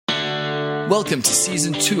Welcome to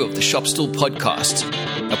Season 2 of the Shop Stool Podcast,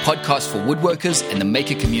 a podcast for woodworkers and the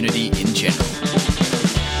maker community in general.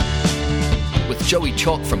 With Joey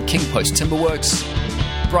Chalk from King Post Timberworks,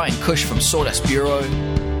 Brian Cush from Sawdust Bureau,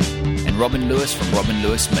 and Robin Lewis from Robin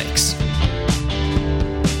Lewis Makes.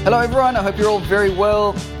 Hello everyone, I hope you're all very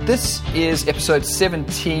well. This is episode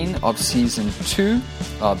 17 of Season 2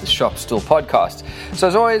 of the Shop Stool Podcast. So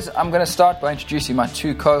as always, I'm going to start by introducing my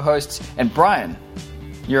two co-hosts. And Brian,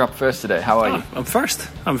 you're up first today. How are you? I'm first.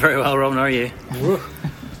 I'm very well, Robin. How are you?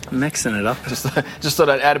 I'm mixing it up. Just thought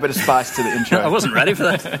I'd add a bit of spice to the intro. I wasn't ready for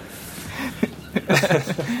that.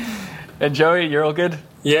 And Joey, you're all good?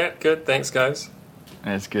 Yeah, good. Thanks, guys.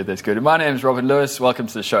 That's good. My name's Robin Lewis. Welcome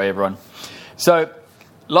to the show, everyone. So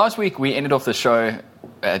last week we ended off the show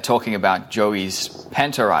talking about Joey's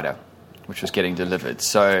Panto Rider, which was getting delivered.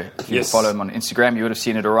 So if you follow him on Instagram, you would have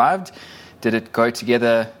seen it arrived. Did it go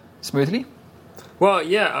together smoothly? Well,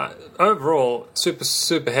 yeah, overall,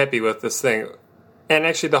 super happy with this thing. And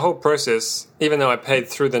actually the whole process, even though I paid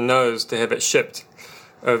through the nose to have it shipped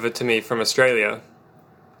over to me from Australia,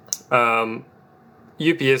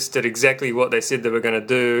 UPS did exactly what they said they were going to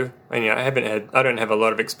do. And I don't have a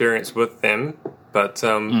lot of experience with them, but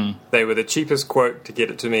they were the cheapest quote to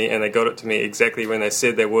get it to me, and they got it to me exactly when they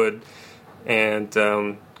said they would, and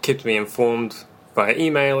kept me informed by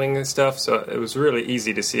emailing and stuff. So it was really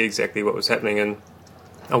easy to see exactly what was happening, and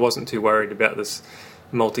I wasn't too worried about this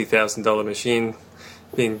multi-$1,000 machine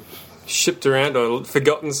being shipped around or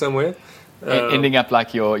forgotten somewhere. Ending up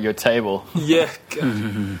like your table. Yeah.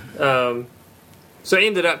 So it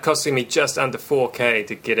ended up costing me just under $4,000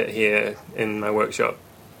 to get it here in my workshop.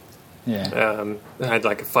 Yeah. I had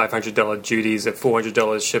like a $500 duties, a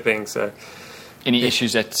 $400 shipping. So, any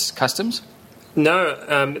issues at customs? No.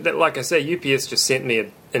 Like I say, UPS just sent me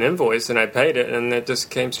an invoice and I paid it, and it just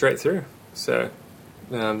came straight through. So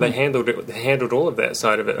they handled it. They handled all of that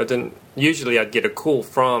side of it. Usually I'd get a call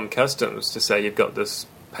from customs to say you've got this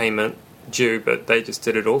payment due, but they just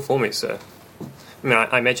did it all for me. So I mean,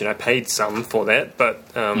 I imagine I paid some for that, but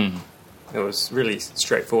it was really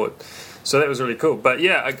straightforward. So that was really cool. But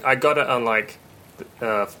yeah, I got it on like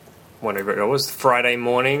whatever it was, Friday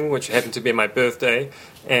morning, which happened to be my birthday,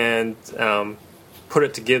 and put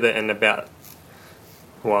it together in it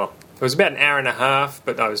was about an hour and a half,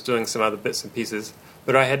 but I was doing some other bits and pieces.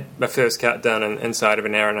 But I had my first cut done inside of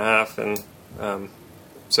an hour and a half, and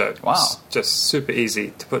so it was just super easy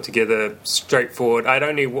to put together, straightforward.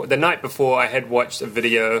 The night before I had watched a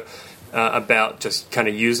video about just kind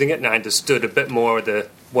of using it, and I understood a bit more of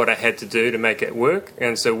what I had to do to make it work.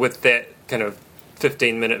 And so with that kind of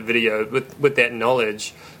 15-minute video, with that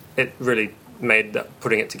knowledge, it really made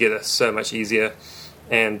putting it together so much easier.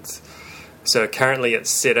 And so currently it's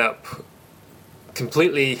set up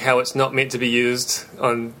completely how it's not meant to be used,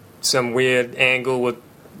 on some weird angle with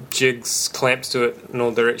jigs, clamps to it in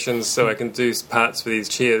all directions, so I can do parts for these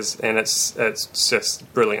chairs, and it's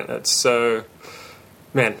just brilliant. It's so,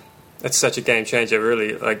 man, it's such a game changer,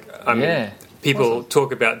 really. People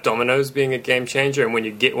talk about dominoes being a game changer, and when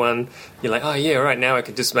you get one, you're like, oh yeah, right, now I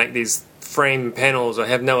can just make these frame panels or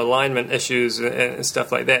have no alignment issues and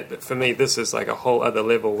stuff like that. But for me, this is like a whole other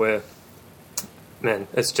level where, man,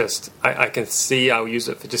 it's just, I can see I'll use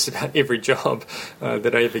it for just about every job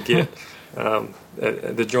that I ever get.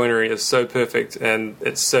 The joinery is so perfect, and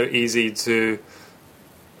it's so easy to,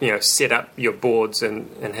 set up your boards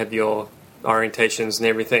and have your orientations and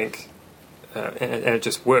everything, and it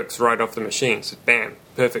just works right off the machine. So bam,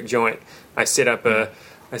 perfect joint. I set up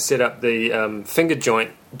the finger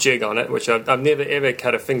joint jig on it, which I've never ever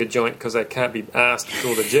cut a finger joint because I can't be asked with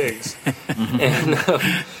all the jigs.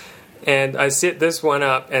 And I set this one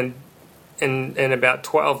up, and in about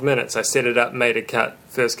 12 minutes I set it up, made a cut.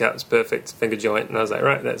 First cut was perfect, finger joint, and I was like,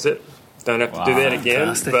 right, that's it. Don't have to do that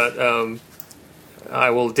again. Fantastic. But I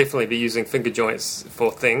will definitely be using finger joints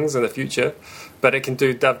for things in the future. But it can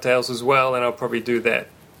do dovetails as well, and I'll probably do that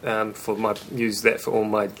use that for all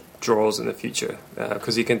my drawers in the future,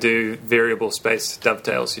 because you can do variable space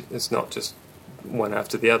dovetails. It's not just one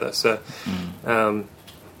after the other. So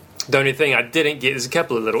the only thing I didn't get, there's a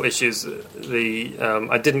couple of little issues.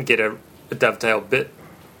 I didn't get a dovetail bit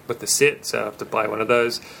with the set, so I have to buy one of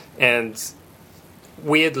those. And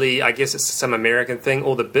weirdly, I guess it's some American thing,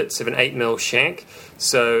 all the bits have an 8mm shank.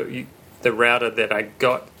 So the router that I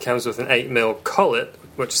got comes with an 8mm collet,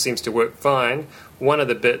 which seems to work fine. One of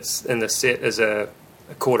the bits in the set is a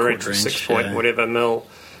quarter inch, 6 point whatever mil,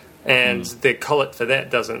 and the collet for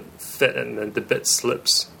that doesn't fit, and the bit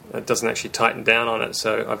slips. It doesn't actually tighten down on it,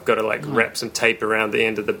 so I've got to wrap some tape around the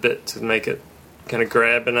end of the bit to make it kind of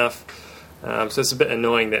grab enough. So it's a bit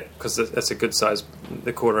annoying that because it's a good size,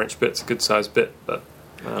 the 1/4-inch bit's a good size bit, but.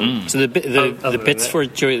 So the bits for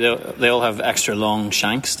it, Joey, they all have extra long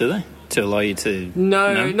shanks, do they, to allow you to?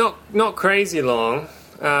 No, not crazy long.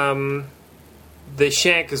 The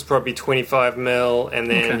shank is probably 25 mil, and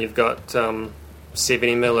then you've got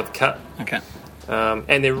 70 mil of cut. Okay.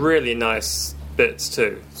 And they're really nice bits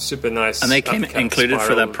too, super nice. And they came included spiral.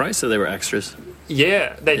 For that price, or they were extras?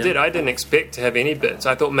 Yeah, they did. I didn't expect to have any bits.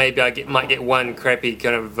 I thought maybe might get one crappy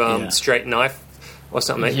kind of straight knife or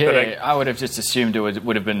something. Yeah, but I would have just assumed it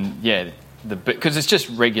would have been the bit, because it's just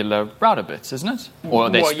regular router bits, isn't it? Or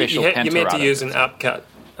they're special Penta you meant to router use bits. an upcut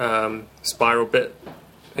spiral bit,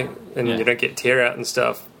 and you don't get tear out and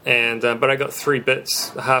stuff. And but I got 3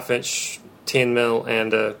 bits: a 1/2 inch, 10 mil,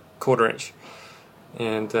 and a 1/4 inch,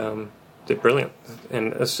 and they're brilliant.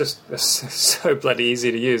 And it's so bloody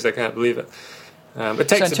easy to use. I can't believe it. It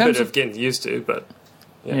takes a bit of getting used to, but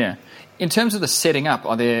yeah. In terms of the setting up,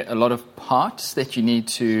 are there a lot of parts that you need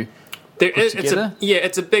to put together?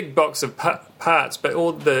 It's a big box of parts, but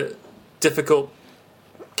all the difficult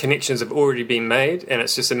connections have already been made, and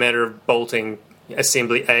it's just a matter of bolting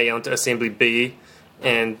assembly A onto assembly B,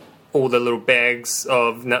 and all the little bags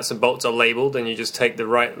of nuts and bolts are labelled, and you just take the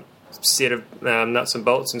right set of nuts and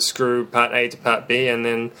bolts and screw part A to part B, and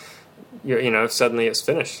then suddenly it's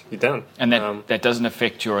finished. You're done. And that doesn't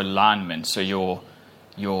affect your alignment, so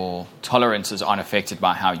your tolerances aren't affected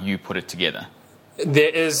by how you put it together. There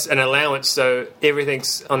is an allowance, so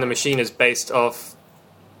everything's on the machine is based off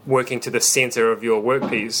working to the center of your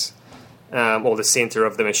workpiece, or the center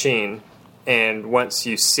of the machine. And once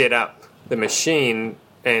you set up the machine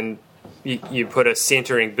and you put a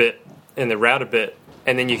centering bit in the router bit,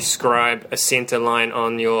 and then you scribe a center line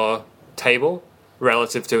on your table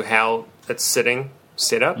relative to how it's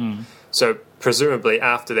set up. So presumably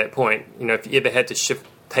after that point, if you ever had to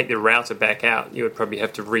take the router back out, you would probably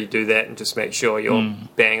have to redo that and just make sure you're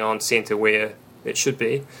bang on center where it should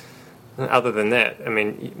be. Other than that, I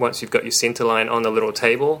mean, once you've got your center line on the little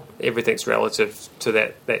table, everything's relative to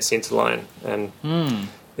that center line, and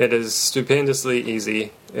it is stupendously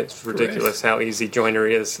easy. It's ridiculous how easy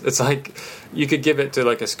joinery is. It's like you could give it to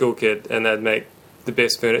like a school kid and they'd make the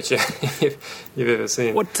best furniture you've ever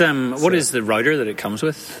seen. What is the router that it comes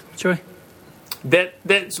with, Joey?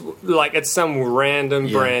 That's like it's some random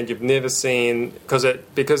brand you've never seen, because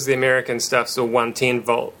the American stuff's a 110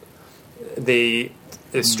 volt. The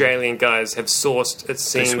Australian guys have sourced, it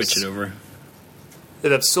seems, they switch it over.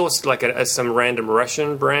 They've sourced like some random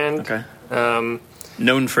Russian brand. Okay.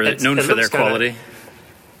 Known for their quality.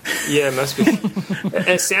 Yeah, it must be.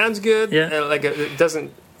 It sounds good. Yeah. Like it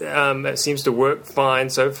doesn't. It seems to work fine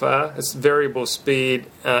so far. It's variable speed.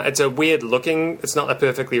 It's a weird looking. It's not a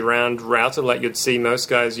perfectly round router like you'd see most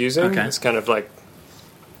guys using. Okay. It's kind of like,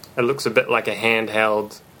 it looks a bit like a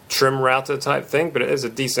handheld trim router type thing, but it is a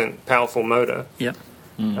decent, powerful motor. Yep.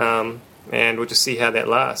 And we'll just see how that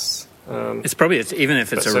lasts. It's probably even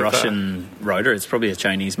if it's a Russian router, it's probably a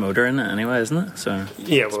Chinese motor in it anyway, isn't it? So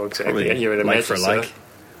yeah, well, exactly. You would imagine like for like. So.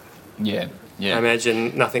 Yeah. I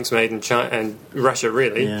imagine nothing's made in China and Russia,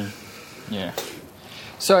 really. Yeah.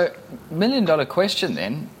 So, $1 million question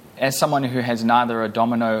then, as someone who has neither a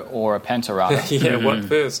Domino or a Penta router. What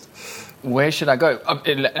first? Where should I go?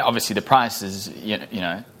 Obviously, the price is,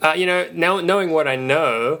 now knowing what I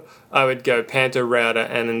know, I would go Panta router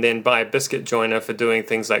and then buy a biscuit joiner for doing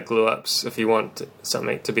things like glue ups if you want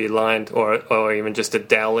something to be aligned, or even just a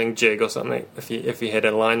doweling jig or something if you had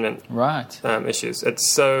alignment issues. It's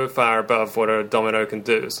so far above what a Domino can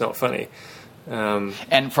do. It's not funny.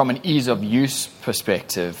 And from an ease of use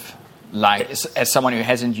perspective, like as someone who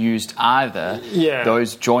hasn't used either,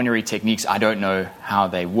 those joinery techniques, I don't know how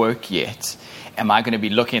they work yet. Am I going to be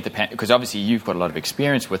looking at the Penta, because obviously you've got a lot of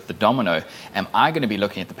experience with the Domino, am I going to be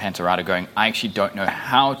looking at the Penta router going, I actually don't know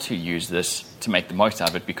how to use this to make the most out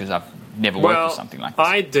of it because I've never worked with something like this?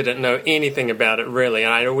 I didn't know anything about it really,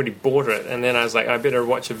 and I'd already bought it, and then I was like, I better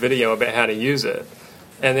watch a video about how to use it.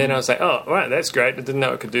 And then I was like, oh, right, that's great. I didn't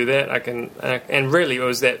know it could do that. And really it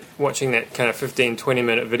was that watching that kind of 15,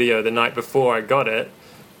 20-minute video the night before I got it,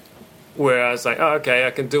 where I was like, oh, okay,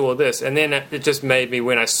 I can do all this. And then it just made me,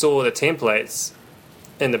 when I saw the templates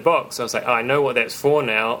in the box, I was like, oh, I know what that's for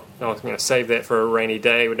now. I was going to save that for a rainy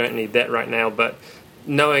day. We don't need that right now. But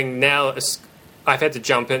knowing now, I've had to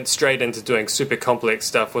jump straight into doing super complex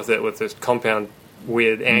stuff with it, with this compound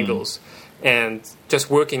weird angles. And just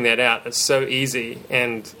working that out is so easy.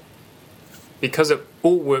 And because it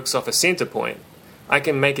all works off a center point, I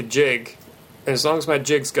can make a jig. And as long as my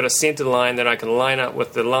jig's got a center line that I can line up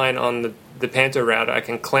with the line on the Panta router, I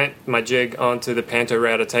can clamp my jig onto the Panta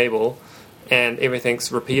router table, and everything's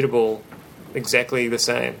repeatable exactly the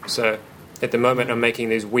same. So at the moment I'm making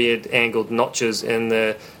these weird angled notches in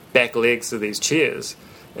the back legs of these chairs,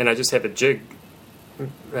 and I just have a jig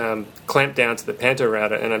clamped down to the panto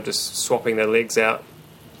router, and I'm just swapping the legs out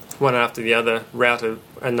one after the other, route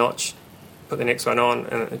a notch, put the next one on,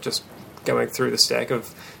 and just going through the stack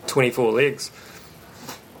of 24 legs.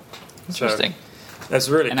 Interesting. So that's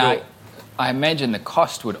really cool. I imagine the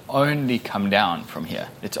cost would only come down from here.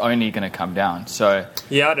 It's only going to come down. So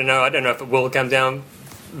yeah, I don't know if it will come down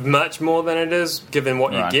much more than it is, given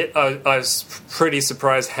what you get. I was pretty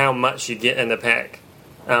surprised how much you get in the pack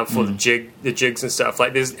for the jigs and stuff.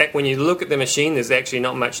 Like, when you look at the machine, there's actually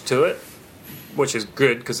not much to it, which is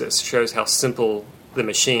good because it shows how simple the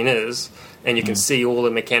machine is, and you can see all the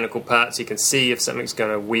mechanical parts. You can see if something's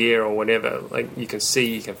going to wear or whatever. Like, you can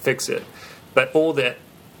fix it. But all the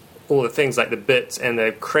things like the bits and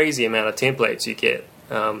the crazy amount of templates you get,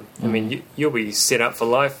 I mean, you'll be set up for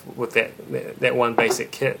life with that one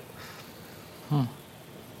basic kit.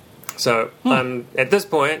 So I'm, at this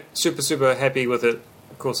point, super, super happy with it.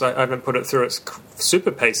 Of course, I haven't put it through its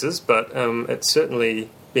super paces, but it's certainly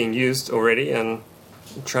being used already, and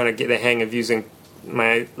I'm trying to get the hang of using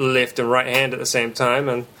my left and right hand at the same time,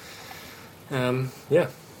 and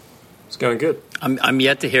it's going good. I'm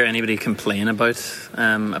yet to hear anybody complain about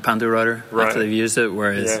a Panto router after they've used it,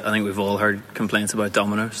 whereas I think we've all heard complaints about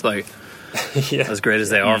Domino's, like as great as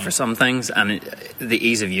they are for some things, and the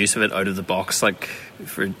ease of use of it out of the box, like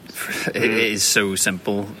it is so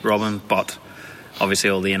simple, Robin, but obviously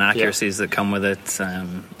all the inaccuracies that come with it,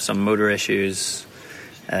 some motor issues,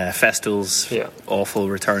 Festool's awful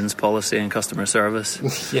returns policy and customer service,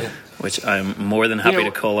 which I'm more than happy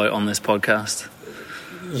to call out on this podcast.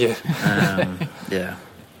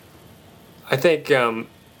 I think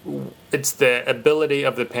it's the ability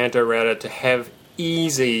of the Panto router to have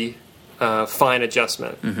easy, fine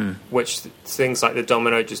adjustment, which things like the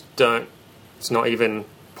Domino just don't. It's not even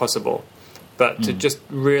possible. But to just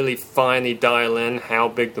really finely dial in how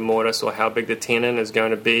big the mortise or how big the tenon is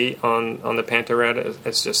going to be on the Panto router,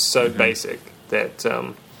 it's just so basic that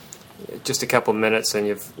just a couple of minutes and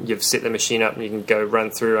you've set the machine up and you can go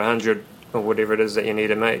run through 100 or whatever it is that you need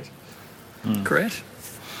to make. Great.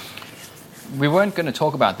 We weren't going to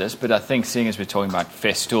talk about this, but I think seeing as we're talking about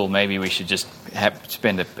Festool, maybe we should just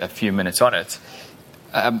spend a few minutes on it.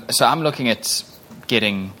 So I'm looking at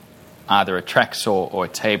getting either a track saw or a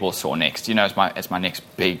table saw next. As my next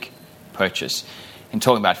big purchase. And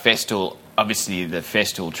talking about Festool, obviously the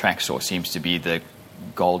Festool track saw seems to be the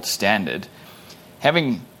gold standard.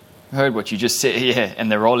 Having heard what you just said here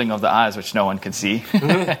and the rolling of the eyes, which no one can see,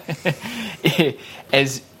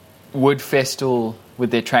 would Festool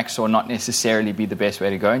with their track saw not necessarily be the best way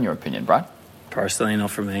to go in your opinion, Brian? Personally,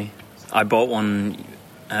 not for me. I bought one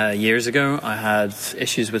years ago. I had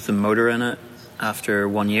issues with the motor in it after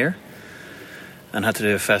 1 year and had to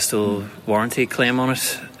do a Festool warranty claim on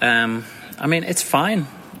it. I mean, it's fine.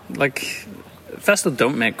 Like, Festool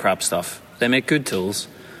don't make crap stuff. They make good tools,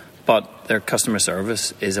 but their customer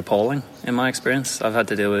service is appalling in my experience. I've had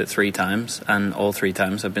to deal with it 3 times, and all 3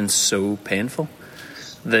 times have been so painful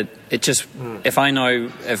that it just, if I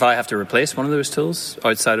have to replace one of those tools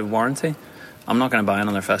outside of warranty, I'm not going to buy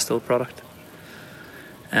another Festool product.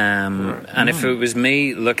 And if it was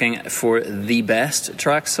me looking for the best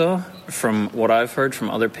track saw, from what I've heard from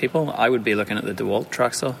other people, I would be looking at the DeWalt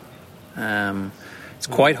track saw. It's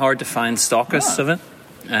quite hard to find stockists of it.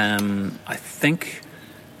 I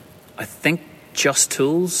think Just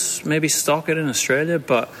Tools maybe stock it in Australia,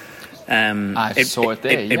 but I saw it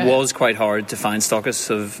there. It was quite hard to find stockists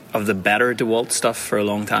of the better DeWalt stuff for a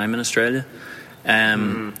long time in Australia.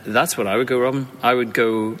 That's what I would go, Robin. I would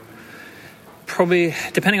go probably,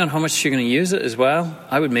 depending on how much you're going to use it as well,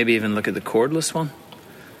 I would maybe even look at the cordless one.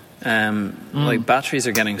 Like, batteries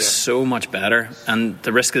are getting so much better, and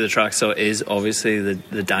the risk of the track saw is obviously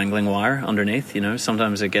the dangling wire underneath.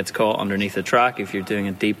 Sometimes it gets caught underneath the track. If you're doing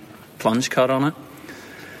a deep plunge cut on it,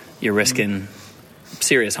 you're risking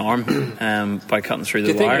serious harm by cutting through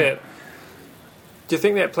the wire. Do you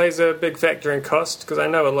think that plays a big factor in cost? Because I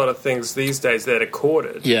know a lot of things these days that are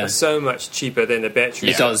corded are so much cheaper than the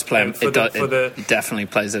battery. It does play. It definitely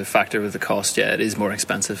plays a factor with the cost. Yeah, it is more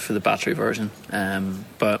expensive for the battery version.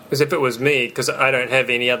 But because if it was me, because I don't have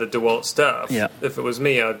any other DeWalt stuff, if it was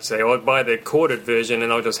me, I'd say I'd buy the corded version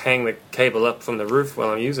and I'll just hang the cable up from the roof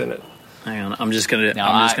while I'm using it. Hang on, I'm just gonna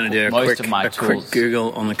do a quick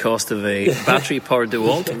Google on the cost of a battery powered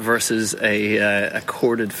DeWalt versus a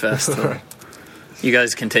corded Festool. You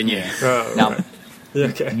guys continue.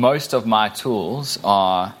 Most of my tools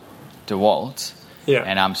are DeWalt,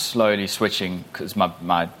 and I'm slowly switching because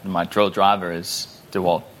my drill driver is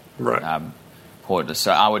DeWalt. Right. cordless.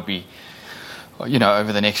 So I would be,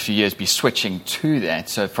 over the next few years, be switching to that.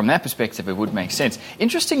 So from that perspective, it would make sense.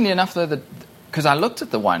 Interestingly enough, though, because I looked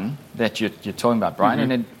at the one that you're talking about,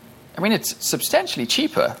 Brian, and it's substantially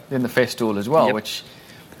cheaper than the Festool as well, which,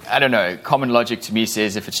 I don't know, common logic to me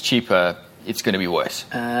says if it's cheaper, it's going to be worse.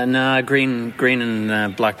 No, green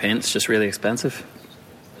and black paint's just really expensive.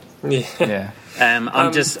 Yeah.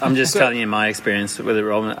 I'm just telling you my experience with it,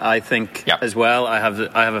 Robin. I think as well. I have a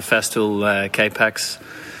Festool Capex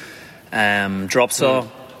drop saw.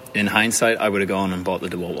 In hindsight, I would have gone and bought the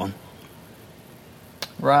DeWalt one.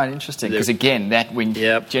 Right, interesting. Because again, that when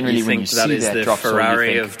generally you when you that see is that the drop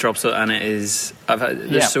Ferrari saw, of drop saw, and it is.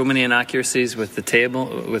 There's so many inaccuracies with the table,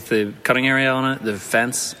 with the cutting area on it, the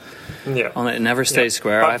fence on it. It never stays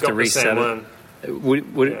square. I have to reset it.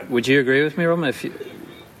 Would you agree with me, Roman?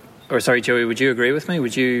 Sorry, Joey. Would you agree with me?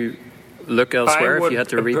 Would you look elsewhere if you had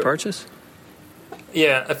to repurchase?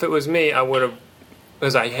 Yeah, if it was me, I would have,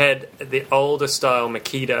 because I had the older style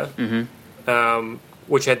Makita.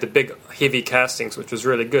 Which had the big, heavy castings, which was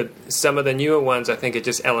really good. Some of the newer ones, I think, are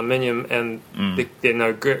just aluminium, and they're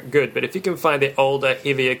no good. But if you can find the older,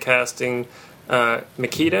 heavier casting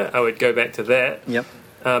Makita, I would go back to that. Yep.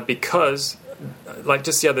 Because, like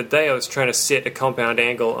just the other day, I was trying to set a compound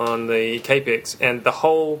angle on the Capex, and the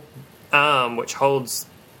whole arm, which holds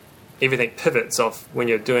everything, pivots off when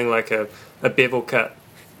you're doing like a bevel cut.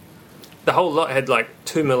 The whole lot had like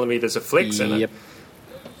 2 millimeters of flex in it.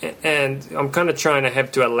 And I'm kind of trying to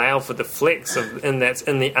have to allow for the flex that's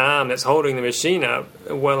in the arm that's holding the machine up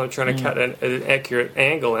while I'm trying to cut an accurate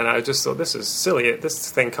angle. And I just thought, this is silly. This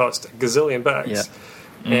thing cost $1 gazillion.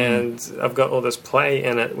 And I've got all this play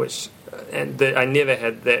in it, I never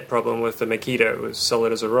had that problem with the Makita. It was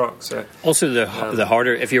solid as a rock. So also the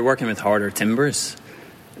harder, if you're working with harder timbers,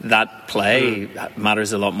 that play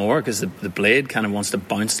matters a lot more because the blade kind of wants to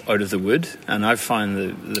bounce out of the wood, and I've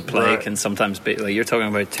found the play can sometimes be like you're talking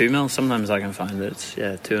about 2 mil. Sometimes I can find that it's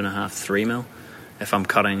 2.5, 3 mil. If I'm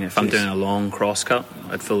doing a long cross cut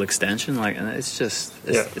at full extension, and it's just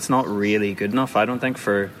it's not really good enough. I don't think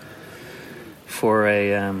for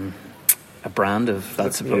a brand of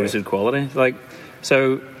that supposed quality.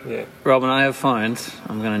 Robin, I have found,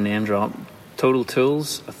 I'm going to name drop. Total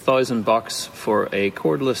tools, $1,000 for a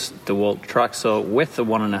cordless DeWalt track saw with a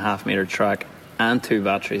 1.5 meter track and 2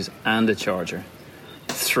 batteries and a charger.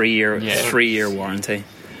 3 year warranty.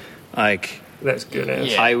 That's good.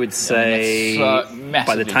 I would say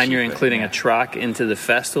by the time you're including a track into the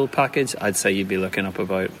Festool package, I'd say you'd be looking up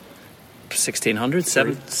about 1,600,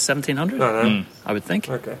 1,700. I would think.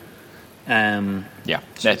 Okay.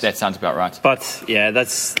 That sounds about right. But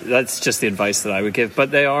that's just the advice that I would give.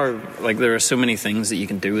 But there are so many things that you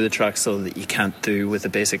can do with a track saw that you can't do with a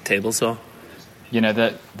basic table saw.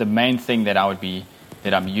 The main thing that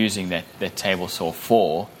I'm using that table saw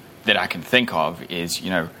for that I can think of is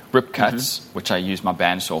rip cuts, which I use my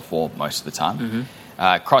bandsaw for most of the time.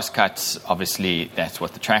 Cross cuts, obviously, that's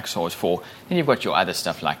what the track saw is for. Then you've got your other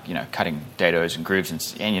stuff like cutting dados and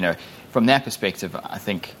grooves, and from that perspective, I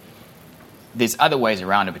think there's other ways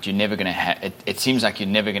around it, but you're never going to have. It seems like you're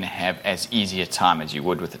never going to have as easy a time as you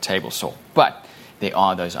would with a table saw. But there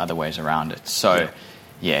are those other ways around it. So,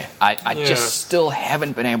 I just still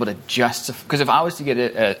haven't been able to justify. Because if I was to get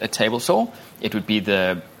a table saw, it would be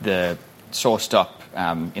the saw stop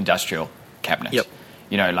industrial cabinet. Yep.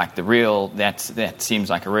 Like the real. That seems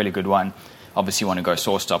like a really good one. Obviously, want to go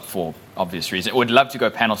saw stop for obvious reasons. I would love to go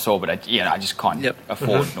panel saw, but I just can't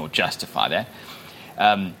afford nor justify that.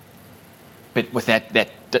 But with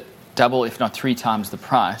that double, if not 3 times the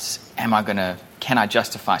price, can I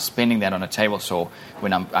justify spending that on a table saw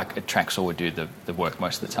when a track saw would do the work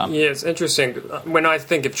most of the time? Yeah, it's interesting. When I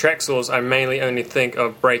think of track saws, I mainly only think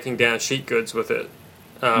of breaking down sheet goods with it.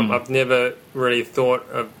 I've never really thought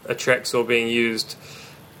of a track saw being used.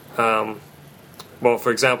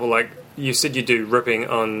 For example, like you said, you do ripping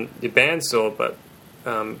on your bandsaw, but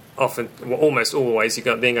almost always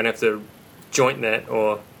you're then going to have to joint that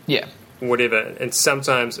or whatever. And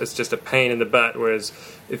sometimes it's just a pain in the butt. Whereas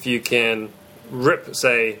if you can rip,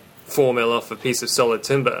 say, 4 mil off a piece of solid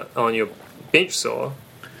timber on your bench saw,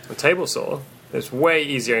 a table saw, it's way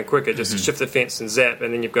easier and quicker. Just shift the fence and zap,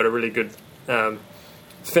 and then you've got a really good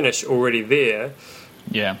finish already there.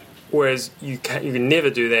 Yeah. Whereas you can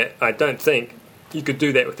never do that. I don't think you could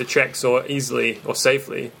do that with the track saw easily or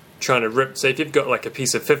safely. Trying to rip, say if you've got like a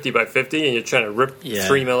piece of 50 by 50 and you're trying to rip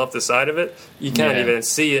 3 mil off the side of it, you can't even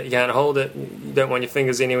see it, you can't hold it, you don't want your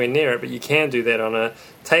fingers anywhere near it, but you can do that on a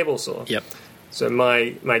table saw. Yep. So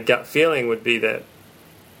my gut feeling would be that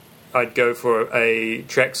I'd go for a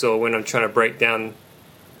track saw when I'm trying to break down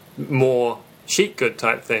more sheet good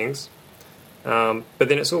type things, But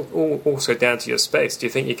then it's all also down to your space. Do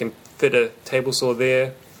you think you can fit a table saw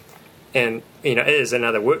there? And, it is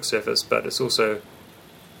another work surface, but it's also,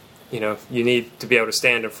 you need to be able to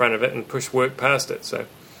stand in front of it and push work past it. So,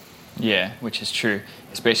 yeah, which is true,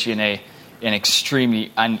 especially in an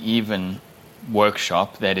extremely uneven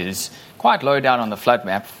workshop that is quite low down on the flood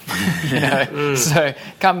map. So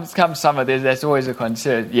come summer, that's always a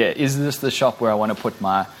concern. Yeah, is this the shop where I want to put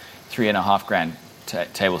my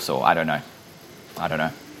 $3,500 table saw? I don't know.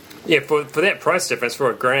 Yeah, for that price difference,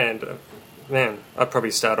 for $1,000, man, I'd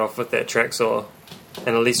probably start off with that track saw,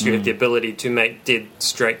 and at least you have the ability to make dead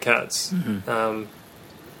straight cuts.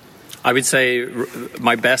 I would say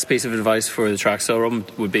my best piece of advice for the track saw, Robin,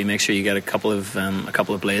 would be make sure you get a couple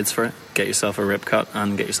of blades for it. Get yourself a rip cut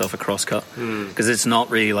and get yourself a cross cut, because it's not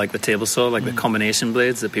really like the table saw, like the combination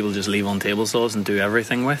blades that people just leave on table saws and do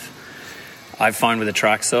everything with. I've found with a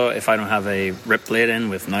track saw, if I don't have a rip blade in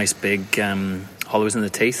with nice big hollows in the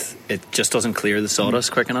teeth, it just doesn't clear the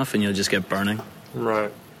sawdust quick enough, and you'll just get burning.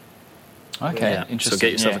 Right. Okay, yeah. interesting. So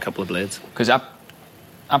get yourself a couple of blades. Because up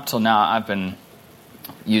till now, I've been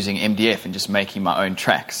using MDF and just making my own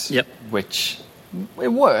tracks. Yep. Which it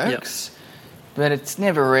works, but it's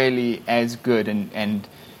never really as good. And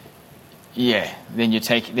yeah,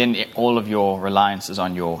 then all of your reliance is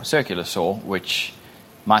on your circular saw, which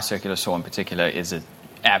my circular saw in particular is an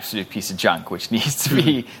absolute piece of junk which needs to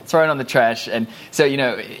be thrown on the trash. And so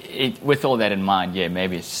with all that in mind,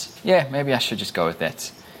 maybe I should just go with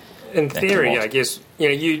that. In theory, I guess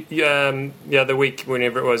you the other week,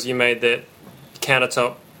 whenever it was, you made that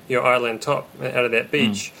countertop, your island top out of that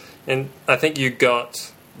beach, and I think you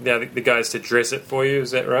got the guys to dress it for you.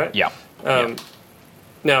 Is that right? Yeah.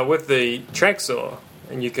 Now with the track saw,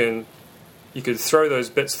 and you could throw those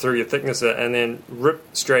bits through your thicknesser and then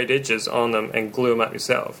rip straight edges on them and glue them up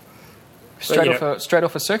yourself. Straight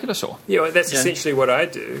off a circular saw. Yeah, that's essentially what I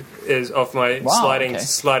do. Is off my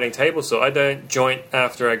sliding table saw. I don't joint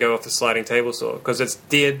after I go off the sliding table saw because it's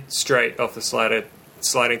dead straight off the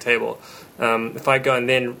sliding table. If I go and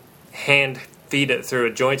then hand feed it through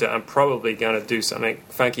a jointer, I'm probably going to do something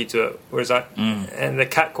funky to it. Whereas and the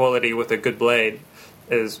cut quality with a good blade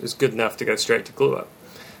is good enough to go straight to glue up.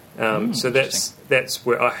 So that's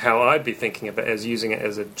how I'd be thinking of it, as using it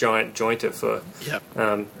as a giant jointer for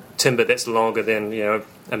timber that's longer than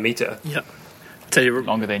a meter. Yep. Tell you,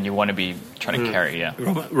 longer than you want to be trying to carry. Yeah.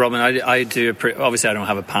 Robin, I do obviously I don't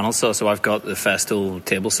have a panel saw, so I've got the Festool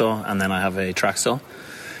table saw, and then I have a track saw.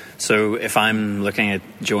 So if I'm looking at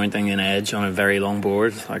jointing an edge on a very long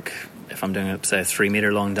board, like if I'm doing a 3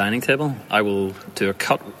 meter long dining table, I will do a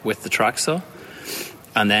cut with the track saw,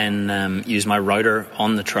 and then use my router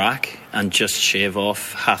on the track and just shave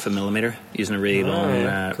off 0.5 millimeter using a really long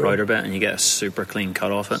router bit, and you get a super clean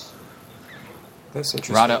cut off it. That's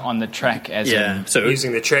interesting. Router on the track, so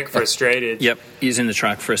using the track for a straight edge. Yep, using the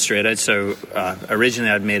track for a straight edge. So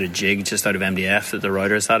originally I'd made a jig just out of MDF that the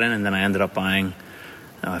routers had in, and then I ended up buying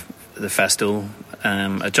the Festool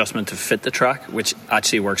adjustment to fit the track, which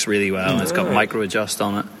actually works really well. It's got micro adjust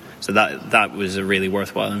on it. So that was a really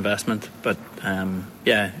worthwhile investment. But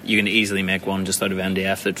you can easily make one just out of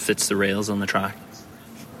MDF that fits the rails on the track.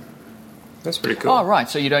 That's pretty cool. Oh, right.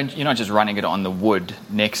 So you're not just running it on the wood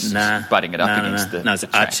next, butting it up against the No, it's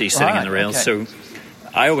actually sitting in the rails. Okay. So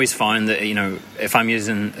I always find that,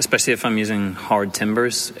 especially if I'm using hard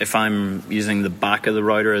timbers, if I'm using the back of the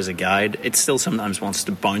router as a guide, it still sometimes wants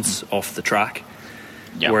to bounce off the track.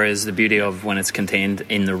 Yep. Whereas the beauty of when it's contained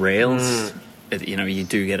in the rails, you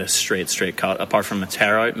do get a straight cut. Apart from a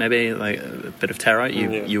tear out, maybe like a bit of tear out,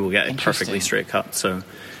 you will get a perfectly straight cut. So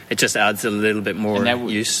it just adds a little bit more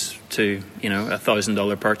use to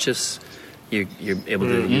 $1,000 purchase. You're able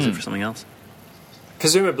to use it for something else.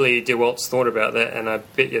 Presumably, DeWalt's thought about that, and I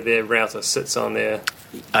bet you their router sits on their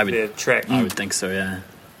track. I would think so. Yeah.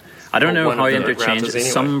 I don't know how interchangeable. Anyway.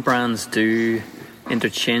 Some brands do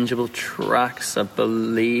interchangeable tracks. I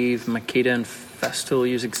believe Makita and Festool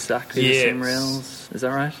use exactly the same rails. Is that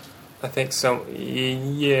right? I think someone.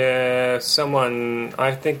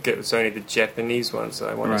 I think it was only the Japanese ones.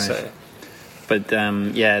 I want to say. But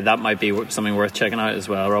that might be something worth checking out as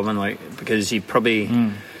well, Robin. Because you probably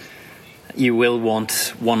you will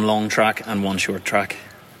want one long track and one short track.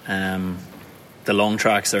 The long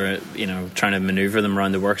tracks are, trying to maneuver them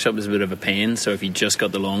around the workshop is a bit of a pain. So if you just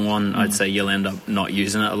got the long one, I'd say you'll end up not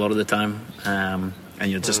using it a lot of the time. And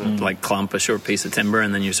you'll just clamp a short piece of timber,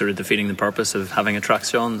 and then you're sort of defeating the purpose of having a track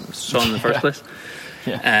saw in the first place.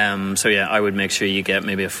 Yeah. I would make sure you get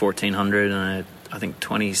maybe a 1400 and I think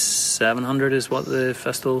 2700 is what the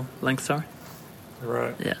Festool lengths are.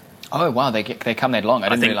 Right. Yeah. Oh wow, they come that long. I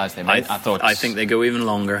didn't realize they made. I think they go even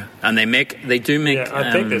longer, and they do make. Yeah,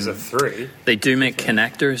 I think there's a 3. They do make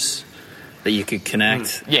connectors that you could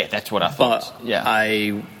connect. Yeah, that's what I thought. But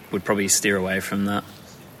I would probably steer away from that.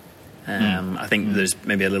 I think there's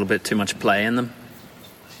maybe a little bit too much play in them.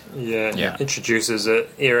 Yeah. Introduces an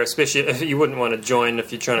error, especially if you wouldn't want to join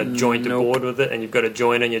if you're trying to joint a board with it, and you've got to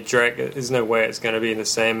join and you drag. There's no way it's going to be in the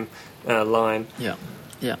same line. Yeah.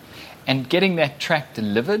 And getting that track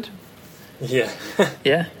delivered. Yeah.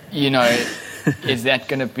 Yeah. Is that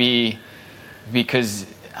going to be, because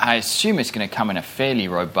I assume it's going to come in a fairly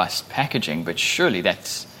robust packaging, but surely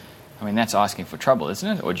that's asking for trouble,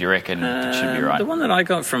 isn't it? Or do you reckon it should be right? The one that I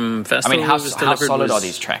got from Festival how solid are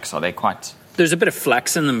these tracks? Are they quite... There's a bit of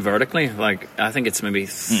flex in them vertically. Like, I think it's maybe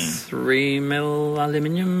 3 mil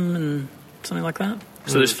aluminium and something like that.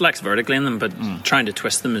 So there's flex vertically in them, but trying to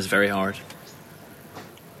twist them is very hard.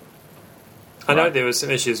 I know there was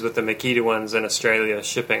some issues with the Makita ones in Australia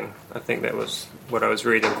shipping. I think that was what I was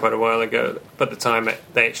reading quite a while ago. By the time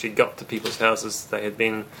they actually got to people's houses, they had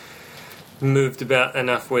been moved about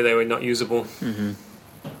enough where they were not usable. Mm-hmm.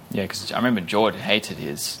 Yeah, because I remember Jordan hated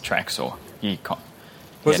his tracks, or he can't.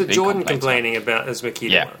 Was it Jordan complaining about his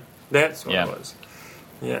Makita one? That's what it was.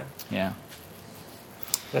 Yeah.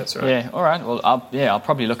 That's right. Yeah, all right. Well, I'll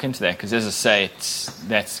probably look into that, because as I say,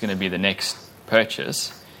 that's going to be the next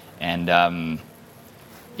purchase, and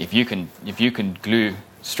if you can glue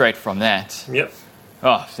straight from that,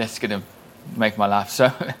 that's going to make my life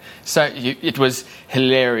so. It was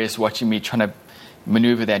hilarious watching me trying to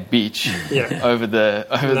maneuver that beach over the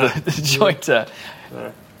jointer.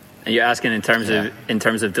 No. And you're asking in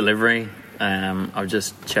terms of delivery. I've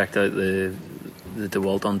just checked out the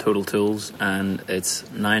DeWalt on Total Tools, and it's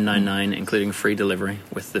 $9.99 including free delivery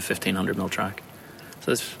with the 1500mm track.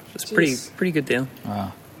 So it's pretty good deal.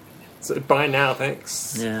 Wow. So buy now,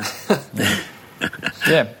 thanks. Yeah.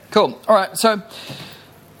 Yeah. Cool. All right. So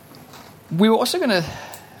we were also going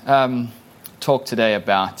to talk today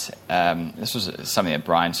about this was something that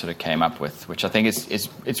Brian sort of came up with, which I think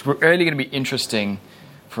it's really going to be interesting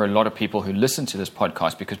for a lot of people who listen to this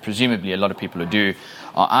podcast, because presumably a lot of people who do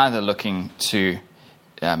are either looking to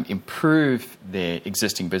improve their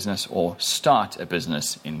existing business or start a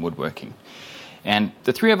business in woodworking. And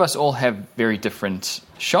the three of us all have very different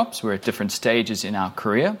shops. We're at different stages in our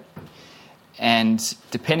career. And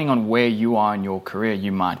depending on where you are in your career,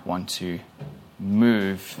 you might want to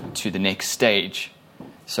move to the next stage,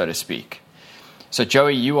 so to speak. So,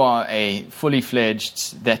 Joey, you are a fully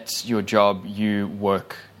fledged, that's your job. You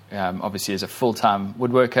work, obviously, as a full-time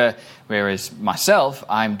woodworker, whereas myself,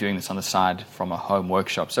 I'm doing this on the side from a home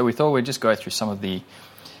workshop. So we thought we'd just go through some of the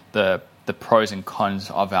pros and cons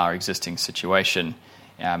of our existing situation,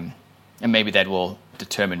 and maybe that will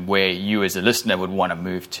determine where you as a listener would want to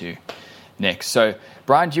move to next. So,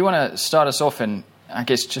 Brian, do you want to start us off and I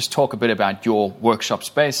guess just talk a bit about your workshop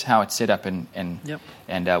space, how it's set up, and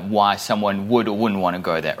why someone would or wouldn't want to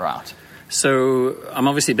go that route? So I'm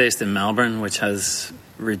obviously based in Melbourne, which has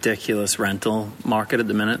ridiculous rental market at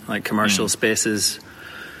the minute. Like commercial spaces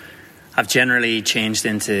have generally changed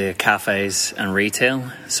into cafes and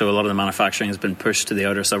retail. So a lot of the manufacturing has been pushed to the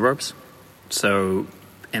outer suburbs. So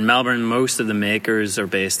in Melbourne, most of the makers are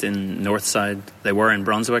based in Northside. They were in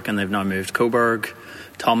Brunswick and they've now moved Coburg,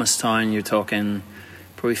 Thomastown. You're talking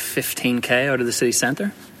probably 15k out of the city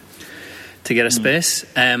centre to get a space.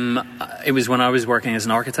 It was when I was working as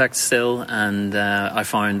an architect still, and I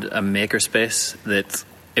found a maker space that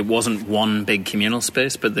it wasn't one big communal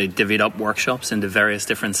space, but they divvied up workshops into various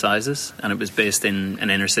different sizes, and it was based in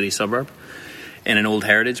an inner city suburb in an old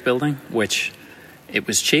heritage building, which it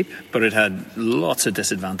was cheap, but it had lots of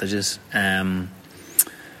disadvantages.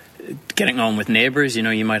 Getting on with neighbours,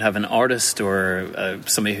 you might have an artist or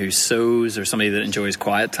somebody who sews or somebody that enjoys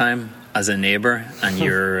quiet time as a neighbour, and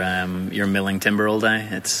you're milling timber all day.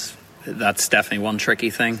 That's definitely one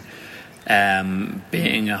tricky thing.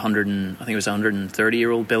 Being I think it was a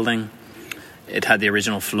 130-year-old building, it had the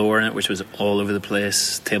original floor in it, which was all over the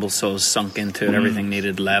place. Table saws sunk into it. Everything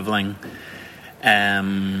needed levelling.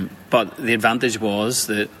 But the advantage was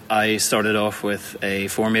that I started off with a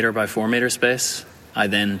 4 metre by 4 metre space. I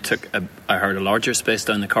then I heard a larger space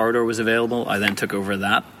down the corridor was available. I then took over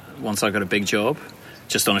that once I got a big job,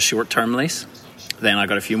 just on a short-term lease. Then I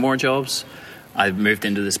got a few more jobs. I moved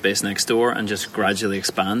into the space next door and just gradually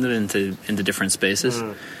expanded into different spaces,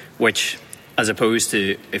 which, as opposed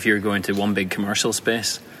to if you're going to one big commercial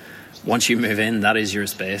space, once you move in, that is your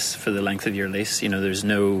space for the length of your lease. There's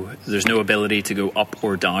no ability to go up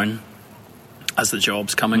or down as the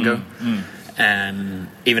jobs come and go.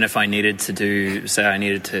 Even if I needed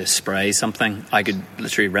to spray something, I could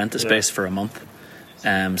literally rent the space for a month.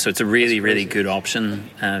 So it's a really, really good option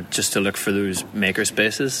just to look for those maker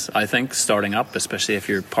spaces, I think, starting up, especially if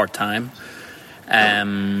you're part-time.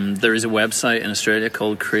 There is a website in Australia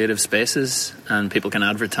called Creative Spaces, and people can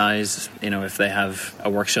advertise, if they have a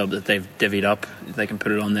workshop that they've divvied up, they can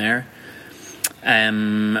put it on there. Go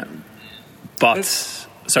on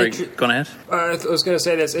ahead. I was going to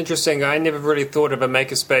say that's interesting. I never really thought of a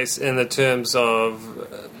makerspace in the terms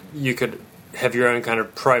of you could have your own kind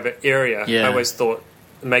of private area. Yeah. I always thought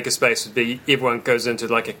a makerspace would be everyone goes into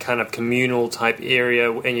like a kind of communal type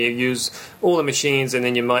area and you use all the machines and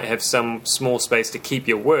then you might have some small space to keep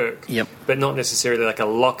your work, but not necessarily like a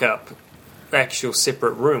lock-up actual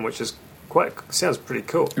separate room, which is sounds pretty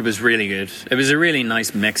cool. It was really good. It was a really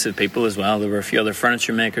nice mix of people as well. There were a few other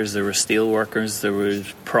furniture makers, there were steel workers, there were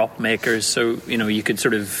prop makers, so you could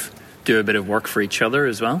sort of do a bit of work for each other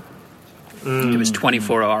as well. It was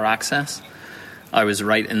 24-hour access. I was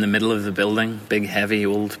right in the middle of the building, big heavy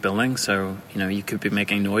old building, so you could be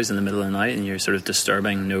making noise in the middle of the night and you're sort of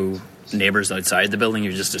disturbing no neighbours outside the building,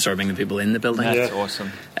 you're just disturbing the people in the building. That's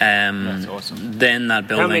awesome. That's awesome. Then that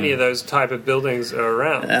building... How many of those type of buildings are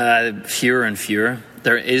around? Fewer and fewer.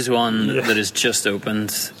 There is one that has just opened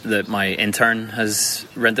that my intern has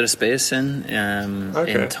rented a space in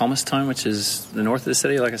Thomastown, which is the north of the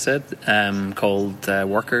city, like I said, called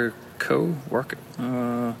Work & Co.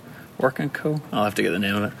 I'll have to get the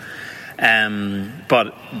name of it.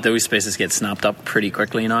 But those spaces get snapped up pretty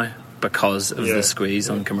quickly now because of the squeeze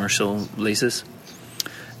on commercial leases.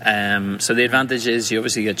 So the advantage is you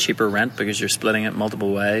obviously get cheaper rent because you're splitting it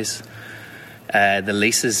multiple ways. The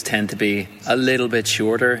leases tend to be a little bit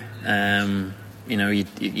shorter.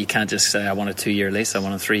 You can't just say, I want a 2-year lease, I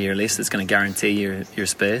want a 3-year lease that's going to guarantee your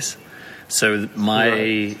space. So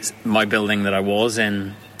my building that I was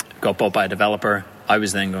in got bought by a developer. I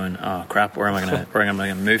was then going, oh crap, where am I going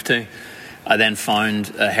to move to? I then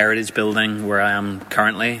found a heritage building where I am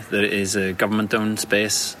currently that is a government-owned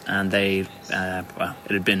space, and it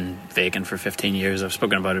had been vacant for 15 years. I've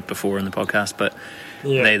spoken about it before in the podcast, but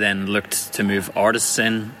they then looked to move artists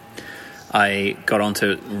in. I got onto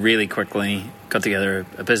it really quickly, got together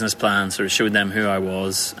a business plan, sort of showed them who I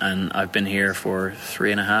was, and I've been here for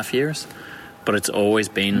 3.5 years. But it's always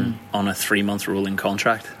been on a 3-month rolling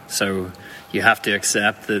contract. So you have to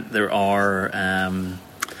accept that there are...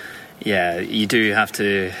 you do have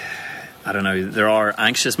to, there are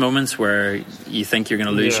anxious moments where you think you're going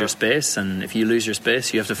to lose your space, and if you lose your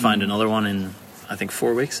space, you have to find another one in, I think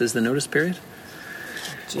 4 weeks is the notice period.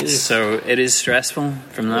 Jeez. So it is stressful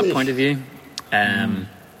from that point of view.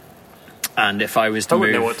 And if I was to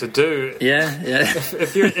wouldn't know what to do.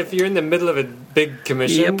 If you're in the middle of a big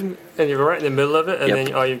commission and you're right in the middle of it, and then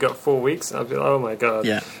you've got 4 weeks, I'd be like, oh my god,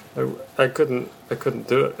 I couldn't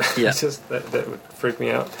do it. It's just that would freak me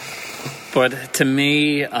out. But to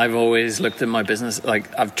me, I've always looked at my business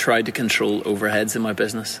like I've tried to control overheads in my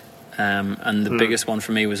business, and the biggest one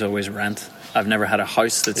for me was always rent. I've never had a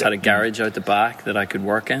house that's had a garage out the back that I could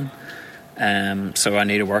work in. So I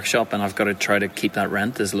need a workshop, and I've got to try to keep that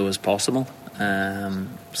rent as low as possible.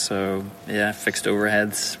 Fixed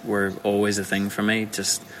overheads were always a thing for me.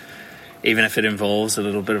 Just even if it involves a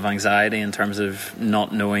little bit of anxiety in terms of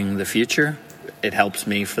not knowing the future, it helps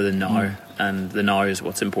me for the now, and the now is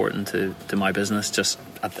what's important to my business just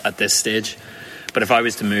at this stage. But if I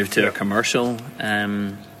was to move to a commercial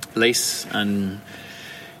lease, and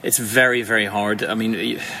it's very, very hard. I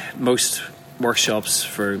mean, most workshops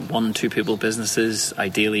for 1-2 people businesses,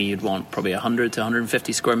 ideally you'd want probably 100 to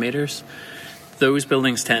 150 square meters. Those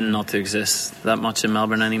buildings tend not to exist that much in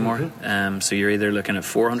Melbourne anymore. So you're either looking at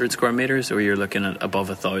 400 square meters or you're looking at above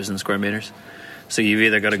 1,000 square meters. So you've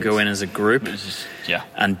either got to go in as a group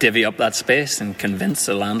and divvy up that space and convince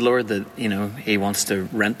a landlord that he wants to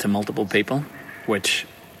rent to multiple people, which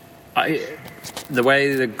the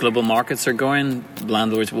way the global markets are going,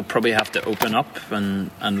 landlords will probably have to open up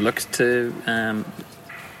and look to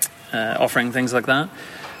offering things like that.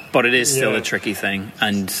 But it is still a tricky thing,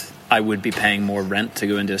 and I would be paying more rent to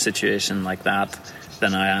go into a situation like that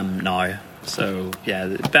than I am now. So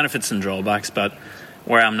the benefits and drawbacks, but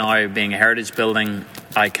where I'm now being a heritage building,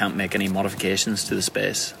 I can't make any modifications to the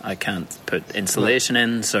space. I can't put insulation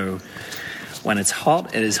in, so when it's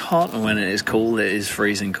hot, it is hot, and when it is cold, it is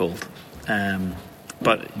freezing cold. You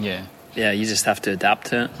just have to adapt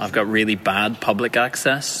to it. I've got really bad public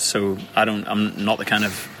access, so I'm not the kind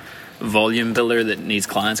of volume builder that needs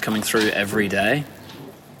clients coming through every day.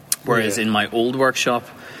 Whereas in my old workshop,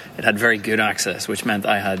 it had very good access, which meant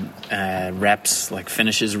I had reps, like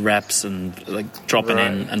finishes reps, and like dropping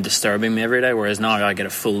in and disturbing me every day. Whereas now I get a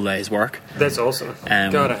full day's work. That's awesome.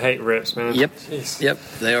 God, I hate reps, man. Yep, Jeez. yep,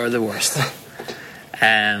 they are the worst.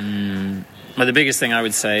 But the biggest thing I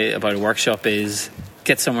would say about a workshop is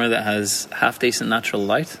get somewhere that has half decent natural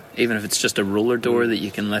light, even if it's just a roller door that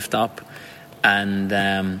you can lift up, and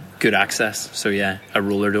good access. So yeah, a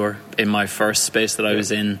roller door. In my first space that I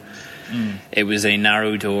was in, it was a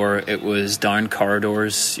narrow door. It was down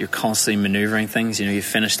corridors. You're constantly manoeuvring things. You know, you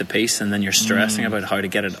finish the piece and then you're stressing about how to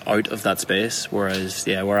get it out of that space. Whereas,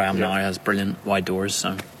 where I am now has brilliant wide doors.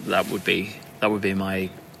 So that would be my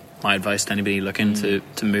advice to anybody looking to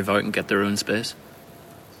move out and get their own space.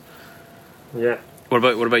 Yeah. What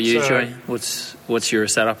about you, Joey? What's your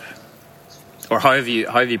setup? Or how have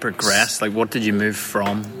you progressed? Like, what did you move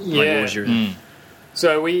from? Yeah. Like, what was your...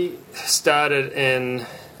 So we started in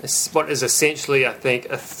what is essentially, I think,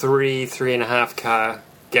 a 3.5 car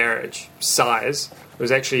garage size. It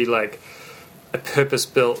was actually like a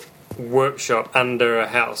purpose-built workshop under a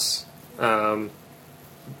house. I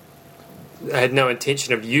had no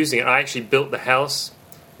intention of using it. I actually built the house,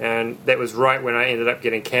 and that was right when I ended up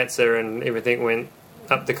getting cancer and everything went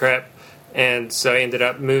up the crap. And so I ended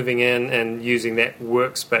up moving in and using that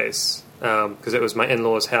workspace because it was my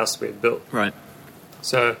in-laws' house we had built. Right.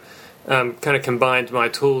 So kind of combined my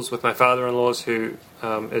tools with my father-in-law's, who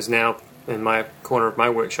is now in my corner of my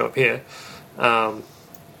workshop here.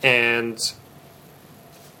 And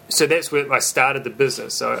so that's where I started the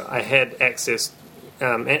business. So I had access,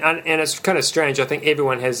 and it's kind of strange. I think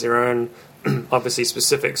everyone has their own, obviously,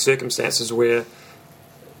 specific circumstances where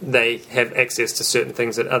they have access to certain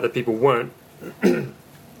things that other people won't. And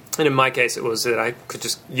in my case, it was that I could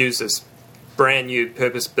just use this brand new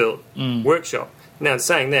purpose-built workshop. Now, in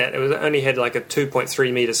saying that, it only had like a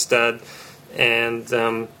 2.3 meter stud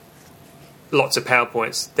and lots of power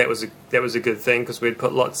points. That was a good thing because we'd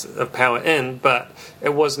put lots of power in, but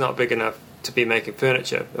it was not big enough to be making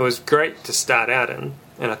furniture. It was great to start out in,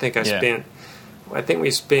 and I think we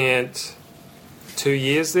spent 2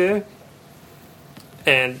 years there.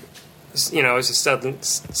 And, you know, I just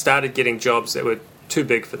started getting jobs that were too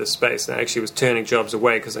big for the space. And I actually was turning jobs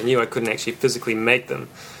away because I knew I couldn't actually physically make them.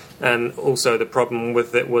 And also the problem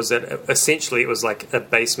with it was that essentially it was like a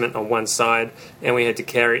basement on one side, and we had to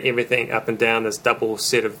carry everything up and down this double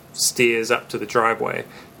set of stairs up to the driveway.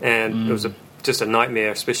 And it was just a nightmare,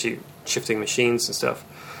 especially shifting machines and stuff.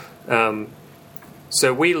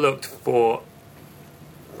 So we looked for...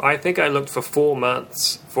 I think I looked for 4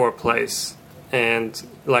 months for a place. And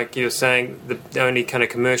like you were saying, the only kind of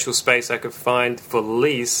commercial space I could find for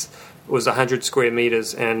lease was 100 square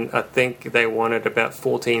meters, and I think they wanted about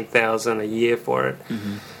 $14,000 a year for it.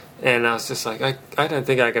 And I was just like, I don't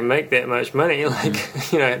think I can make that much money. Like,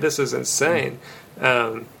 you know, this is insane.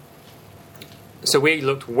 So we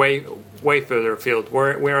looked way further afield.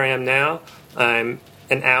 Where I am now, I'm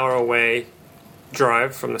an hour away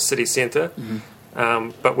drive from the city centre,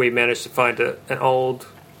 but we managed to find an old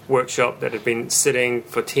workshop that had been sitting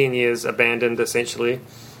for 10 years, abandoned essentially,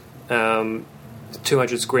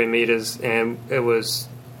 200 square meters, and it was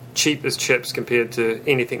cheap as chips compared to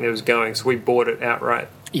anything that was going, so we bought it outright.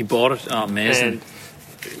 You bought it? Oh, amazing.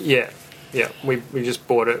 And we just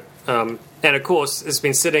bought it. And of course, it's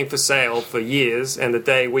been sitting for sale for years, and the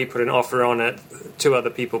day we put an offer on it, 2 other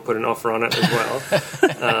people put an offer on it as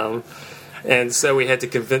well. And so we had to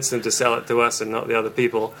convince them to sell it to us and not the other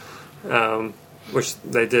people. Which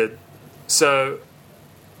they did. So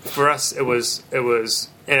for us, it was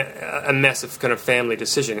a massive kind of family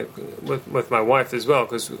decision with my wife as well,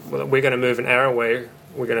 because we're going to move an hour away.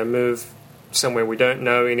 We're going to move somewhere we don't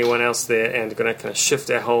know anyone else there, and going to kind of shift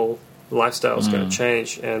our whole lifestyle is going to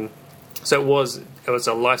change. And so it was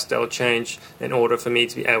a lifestyle change in order for me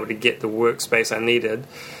to be able to get the workspace I needed.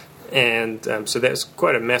 And so that was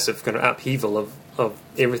quite a massive kind of upheaval of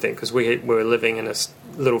everything, because we were living in a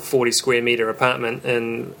little 40 square meter apartment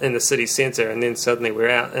in the city centre, and then suddenly we're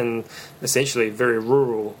out in essentially a very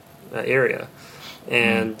rural area.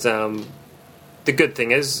 And the good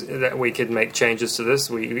thing is that we could make changes to this.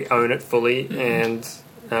 We own it fully, and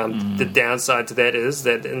the downside to that is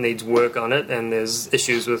that it needs work on it, and there's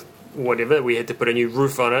issues with whatever. We had to put a new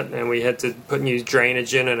roof on it, and we had to put new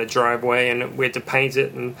drainage in and a driveway, and we had to paint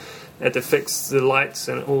it, and had to fix the lights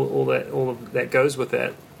and all of that goes with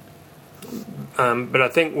that. But I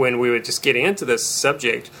think when we were just getting into this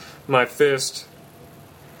subject, my first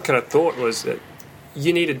kind of thought was that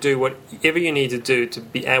you need to do whatever you need to do to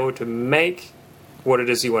be able to make what it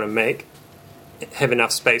is you want to make, have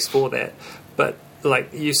enough space for that. But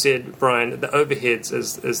like you said, Brian, the overheads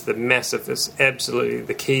is absolutely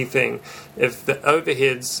the key thing. If the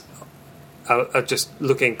overheads are just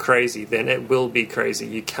looking crazy, then it will be crazy.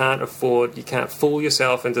 You can't fool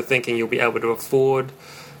yourself into thinking you'll be able to afford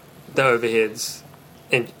the overheads,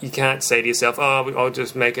 and you can't say to yourself, oh, I'll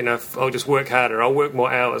just make enough, I'll just work harder, I'll work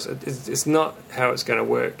more hours. It's not how it's going to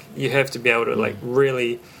work. You have to be able to like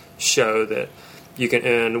really show that you can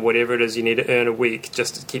earn whatever it is you need to earn a week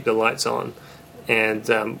just to keep the lights on. And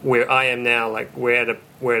where I am now, like we're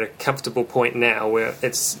at a comfortable point now where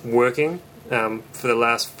it's working. For the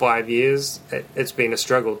last 5 years, it's been a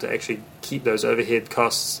struggle to actually keep those overhead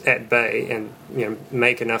costs at bay and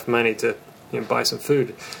make enough money to buy some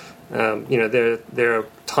food. There are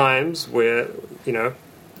times where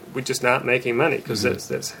we just aren't making money because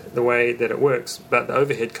that's the way that it works. But the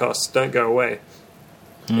overhead costs don't go away,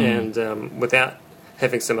 and without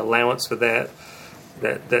having some allowance for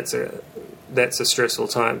that's a stressful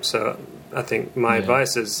time. So I think my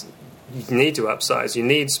advice is, you need to upsize. You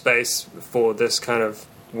need space for this kind of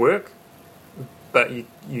work, but you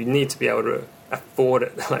need to be able to afford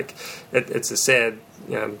it. Like it's a sad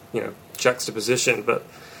juxtaposition, but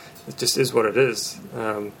it just is what it is.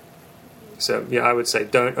 So I would say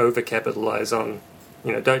don't overcapitalize on,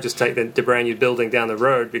 don't just take the brand new building down the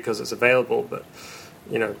road because it's available. But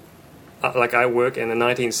like I work in the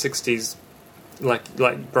 1960s. Like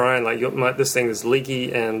Brian, this thing is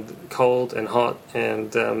leaky and cold and hot,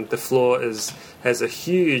 and the floor has a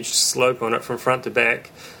huge slope on it from front to back,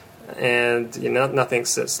 and nothing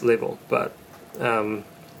sits level. But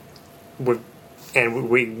we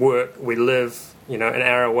live an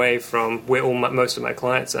hour away from where most of my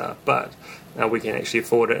clients are, but we can actually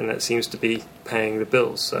afford it, and it seems to be paying the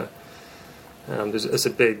bills. So it's a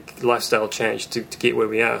big lifestyle change to get where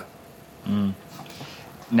we are.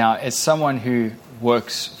 Now, as someone who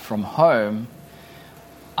works from home,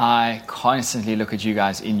 I constantly look at you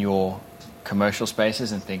guys in your commercial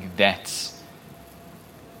spaces and think that's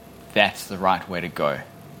the right way to go.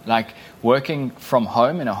 Like, working from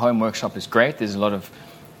home in a home workshop is great. There's a lot of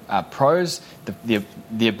pros. The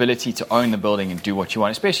ability to own the building and do what you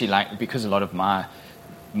want, especially because a lot of my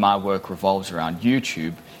work revolves around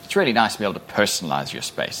YouTube. It's really nice to be able to personalize your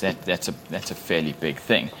space. That's a fairly big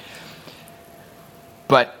thing.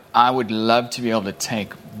 But I would love to be able to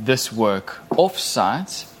take this work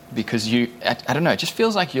off-site because I don't know, it just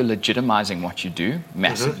feels like you're legitimizing what you do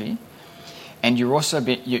massively. And you're also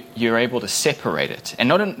you're able to separate it, and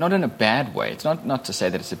not in a bad way. It's not to say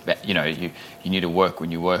that it's you need to work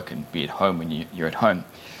when you work and be at home when you're at home.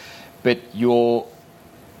 But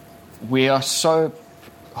we are so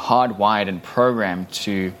hardwired and programmed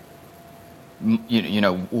to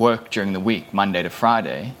work during the week, Monday to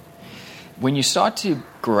Friday. When you start to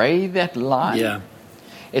grey that line,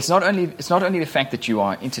 it's not only the fact that you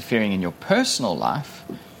are interfering in your personal life,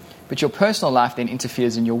 but your personal life then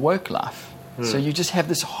interferes in your work life. So you just have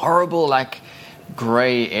this horrible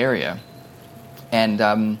grey area. And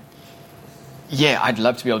I'd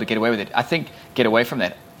love to be able to get away with it. I think get away from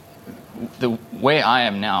that. The way I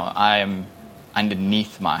am now, I am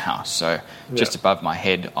underneath my house, so just above my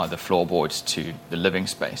head are the floorboards to the living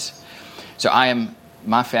space. So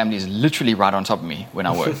my family is literally right on top of me when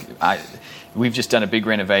I work. We've just done a big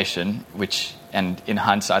renovation, and in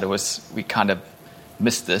hindsight, we kind of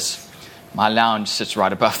missed this. My lounge sits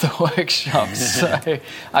right above the workshop, so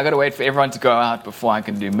I got to wait for everyone to go out before I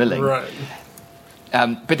can do milling. Right.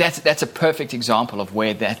 But that's a perfect example of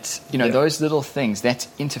where those little things, that's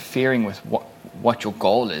interfering with what your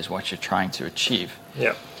goal is, what you're trying to achieve.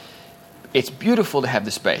 Yeah. It's beautiful to have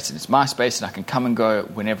the space, and it's my space, and I can come and go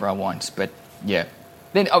whenever I want. But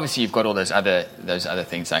then obviously you've got all those other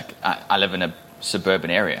things. Like I live in a suburban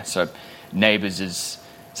area, so neighbours is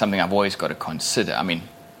something I've always got to consider. I mean,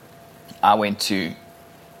 I went to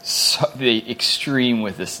the extreme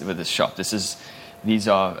with this shop. These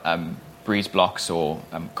are breeze blocks or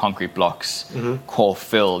concrete blocks, core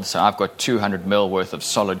filled. So I've got 200 mil worth of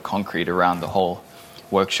solid concrete around the whole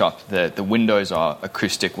workshop. The windows are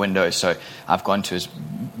acoustic windows, so I've gone to as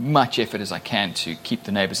much effort as I can to keep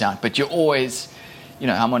the neighbours out. But you're always,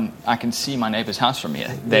 I can see my neighbour's house from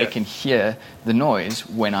here. They can hear the noise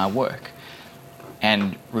when I work.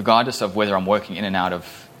 And regardless of whether I'm working in and out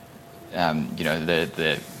of,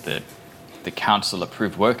 the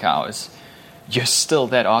council-approved work hours, you're still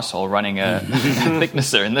that arsehole running a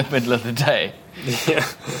thicknesser in the middle of the day.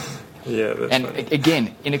 Yeah, that's and funny.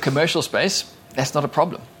 Again, in a commercial space, that's not a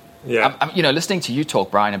problem. Yeah. I'm listening to you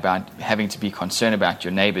talk, Brian, about having to be concerned about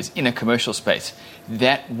your neighbours in a commercial space.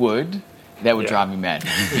 That would drive me mad,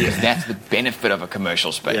 because that's the benefit of a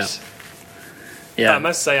commercial space. Yeah. I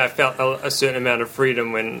must say I felt a certain amount of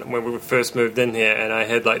freedom when we first moved in here, and I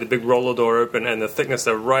had like the big roller door open and the thickness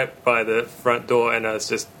of right by the front door, and I was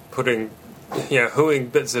just putting, hooing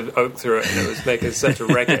bits of oak through it, and it was making such a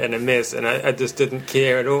racket and a mess, and I just didn't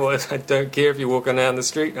care at all. I don't care if you're walking down the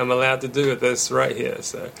street, I'm allowed to do this right here.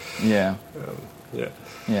 So Yeah.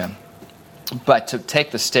 But to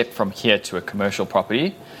take the step from here to a commercial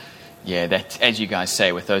property, that, as you guys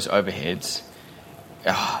say, with those overheads,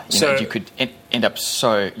 you could end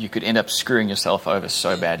up screwing yourself over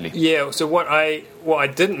so badly. Yeah. So what I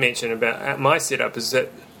didn't mention about my setup is that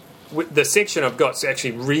the section I've got is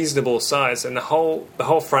actually reasonable size, and the whole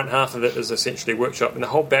front half of it is essentially workshop, and the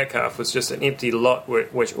whole back half was just an empty lot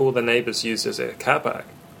which all the neighbours used as a car park.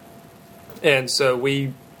 And so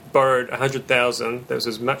we borrowed $100,000. That was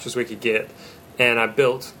as much as we could get, and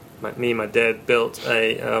me and my dad built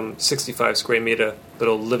a 65 square metre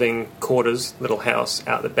little living quarters, little house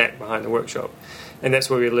out the back behind the workshop, and that's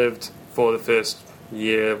where we lived for the first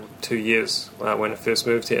 2 years when I first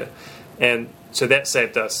moved here, and so that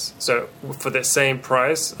saved us. So for that same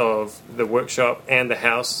price of the workshop and the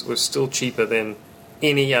house was still cheaper than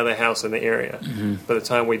any other house in the area. Mm-hmm. By the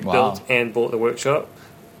time we built and bought the workshop,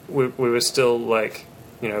 we were still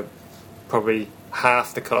probably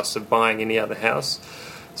half the cost of buying any other house.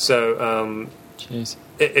 So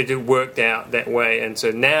it worked out that way. And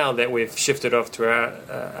so now that we've shifted off to our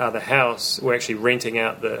other house, we're actually renting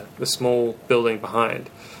out the small building behind.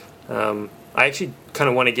 I actually kind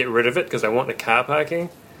of want to get rid of it because I want the car parking,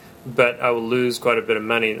 but I will lose quite a bit of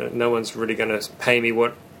money. No one's really going to pay me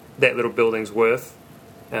what that little building's worth.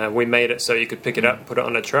 We made it so you could pick it up and put it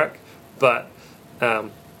on a truck, but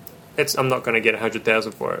I'm not going to get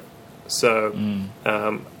 $100,000 for it. So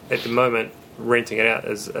at the moment, renting it out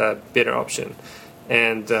is a better option.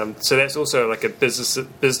 And so that's also like a business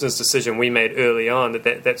decision we made early on,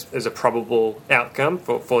 that is a probable outcome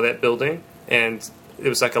for that building. And it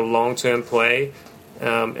was like a long-term play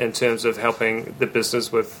in terms of helping the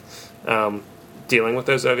business with dealing with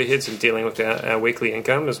those overheads and dealing with our weekly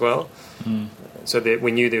income as well. So that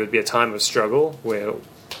we knew there would be a time of struggle where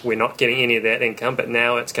we're not getting any of that income, but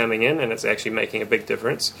now it's coming in and it's actually making a big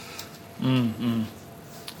difference.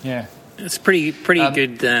 Yeah. It's pretty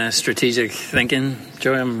good strategic thinking,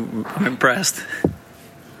 Joey. I'm impressed.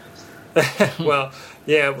 Well,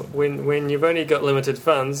 yeah, when you've only got limited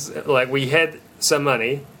funds, like we had some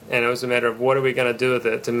money, and it was a matter of what are we going to do with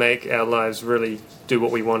it to make our lives really do what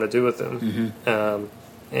we want to do with them.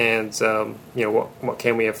 What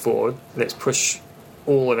can we afford? Let's push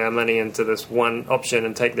all of our money into this one option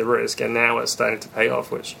and take the risk, and now it's starting to pay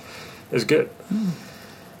off, which is good.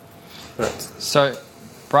 So,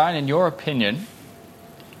 Brian, in your opinion,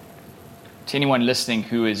 to anyone listening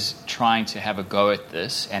who is trying to have a go at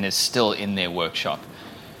this and is still in their workshop,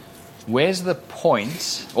 where's the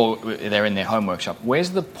point, or they're in their home workshop, where's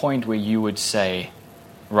the point where you would say,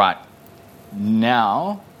 right,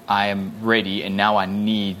 now I am ready and now I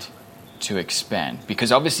need to expand?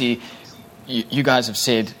 Because obviously you guys have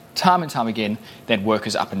said time and time again that work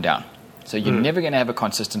is up and down. So you're never going to have a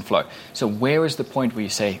consistent flow. So where is the point where you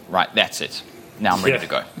say, right, that's it. Now I'm ready to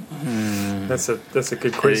go. That's a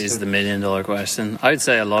good question. It is the $1 million question. I would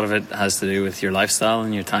say a lot of it has to do with your lifestyle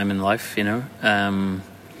and your time in life,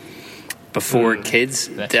 Before kids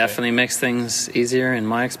definitely makes things easier in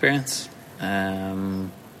my experience. I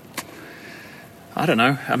don't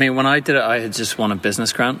know. I mean, when I did it, I had just won a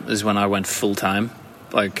business grant. Is when I went full time.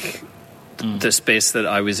 Like the space that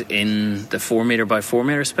I was in, the 4 meter by 4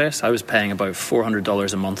 meter space, I was paying about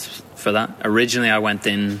 $400 a month for that. Originally, I went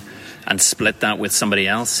in and split that with somebody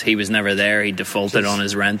else. He was never there. He defaulted on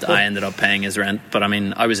his rent. I ended up paying his rent. But I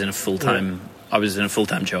mean, I was in a full time. I was in a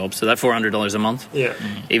full-time job, so that $400 a month. Yeah.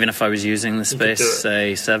 Even if I was using the space,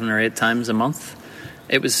 say 7 or 8 times a month,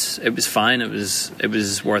 it was fine. It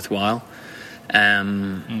was worthwhile.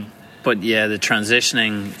 But yeah, the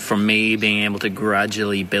transitioning from me being able to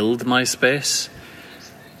gradually build my space,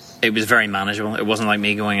 it was very manageable. It wasn't like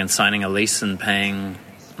me going and signing a lease and paying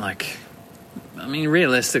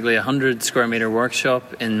realistically, 100 square meter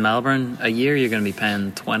workshop in Melbourne a year, you're going to be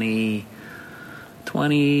paying 20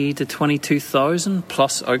 to 22,000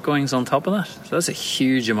 plus outgoings on top of that. So that's a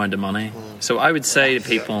huge amount of money. So I would say to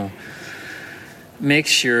people, make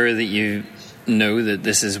sure that you know that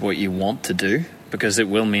this is what you want to do, because it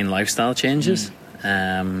will mean lifestyle changes.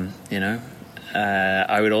 I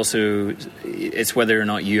would also, it's whether or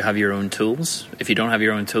not you have your own tools. If you don't have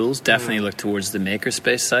your own tools, definitely look towards the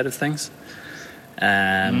makerspace side of things.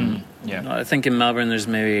 I think in Melbourne there's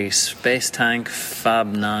maybe Space Tank, Fab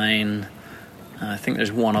 9. I think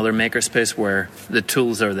there's one other makerspace where the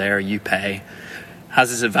tools are there, you pay,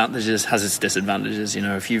 has its advantages, has its disadvantages. You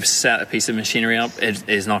know, if you've set a piece of machinery up, it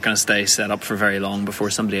is not going to stay set up for very long before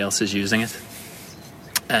somebody else is using it.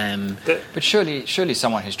 But surely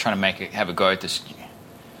someone who's trying to have a go at this,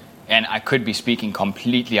 and I could be speaking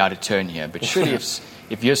completely out of turn here, but surely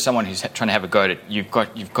if you're someone who's trying to have a go at it, you've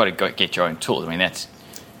got to go get your own tools. I mean, that's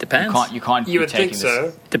depends. You can't. You be would taking think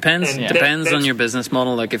this. so. Depends. And Depends on your business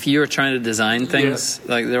model. Like if you're trying to design things,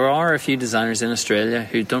 like there are a few designers in Australia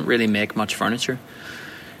who don't really make much furniture.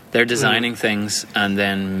 They're designing things and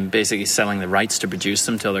then basically selling the rights to produce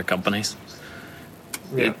them to other companies.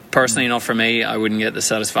 Yeah. Personally, not for me, I wouldn't get the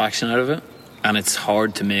satisfaction out of it, and it's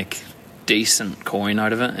hard to make decent coin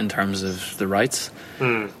out of it in terms of the rights.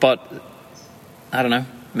 But I don't know.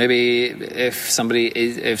 Maybe if somebody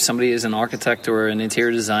is an architect or an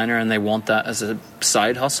interior designer and they want that as a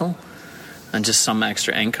side hustle and just some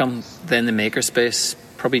extra income, then the makerspace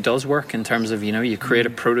probably does work in terms of, you know, you create a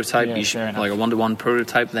prototype, like a one-to-one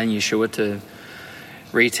prototype, then you show it to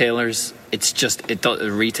retailers. It's just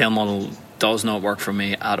the retail model does not work for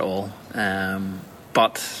me at all.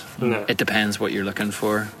 But it depends what you're looking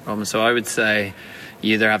for. So I would say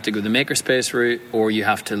you either have to go the makerspace route, or you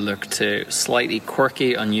have to look to slightly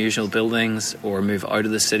quirky, unusual buildings, or move out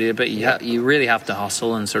of the city a bit. You really have to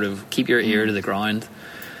hustle and sort of keep your ear to the ground.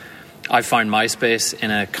 I found MySpace in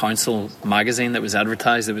a council magazine that was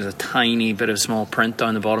advertised. There was a tiny bit of small print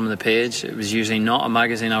down the bottom of the page. It was usually not a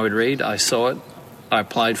magazine I would read. I saw it. I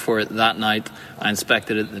applied for it that night. I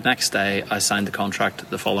inspected it the next day. I signed the contract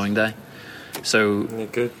the following day. So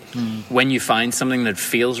when you find something that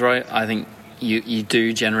feels right, I think you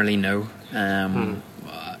do generally know. I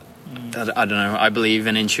don't know. I believe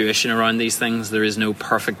in intuition around these things. There is no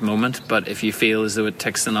perfect moment, but if you feel as though it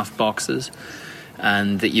ticks enough boxes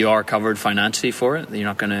and that you are covered financially for it, that you're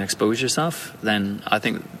not going to expose yourself, then I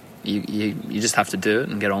think you just have to do it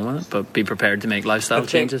and get on with it, but be prepared to make lifestyle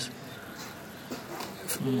changes.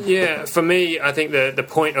 Yeah, for me, I think the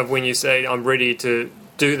point of when you say I'm ready to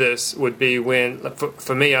do this would be when,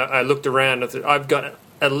 for me, I looked around and thought, I've got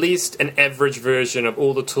at least an average version of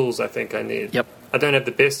all the tools I think I need. Yep. I don't have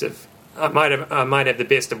the best of. I might have the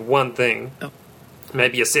best of one thing. Yep.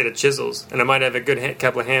 Maybe a set of chisels, and I might have a good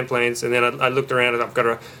couple of hand planes, and then I looked around and I've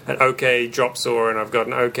got an okay drop saw, and I've got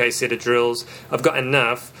an okay set of drills. I've got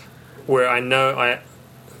enough where I know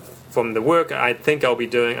from the work I think I'll be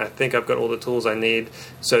doing, I think I've got all the tools I need,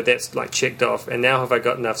 so that's like checked off. And now have I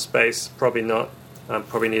got enough space? Probably not.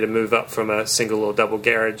 Probably need to move up from a single or double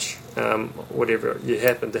garage, whatever you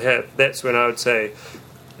happen to have. That's when I would say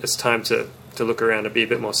it's time to look around and be a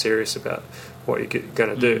bit more serious about what you're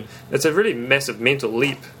going to do. It's a really massive mental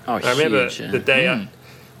leap. I remember the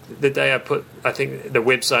day I put, I think the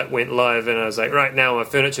website went live, and I was like, right, now I'm a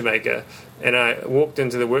furniture maker, and I walked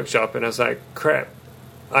into the workshop and I was like, crap,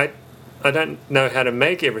 I don't know how to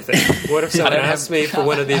make everything. What if someone asked me for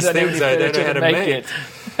one of these things I don't know how to make it?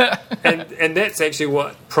 and that's actually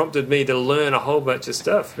what prompted me to learn a whole bunch of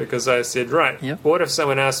stuff, because I said, right, what if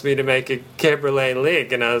someone asked me to make a cabriolet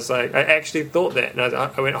leg? And I was like, I actually thought that, and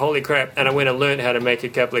I went, holy crap, and I went and learned how to make a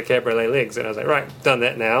couple of cabriolet legs, and I was like, right, done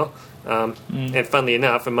that now. And funnily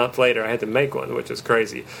enough, a month later I had to make one, which was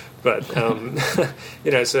crazy, but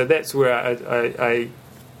so that's where I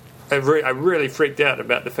really freaked out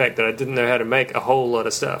about the fact that I didn't know how to make a whole lot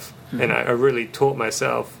of stuff. And I really taught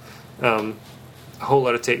myself a whole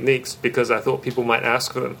lot of techniques because I thought people might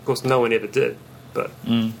ask for them. Of course, no one ever did. But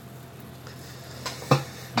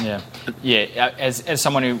as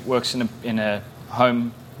someone who works in a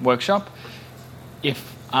home workshop,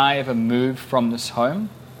 if I ever move from this home,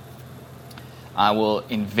 I will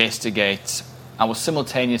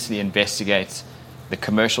simultaneously investigate the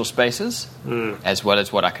commercial spaces as well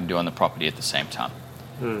as what I can do on the property at the same time.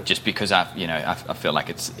 Just because I feel like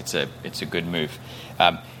it's a good move.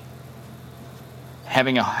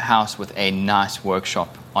 Having a house with a nice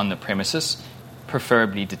workshop on the premises,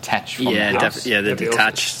 preferably detached from the house. The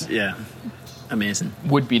detached, amazing.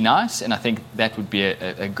 Would be nice, and I think that would be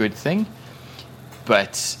a good thing.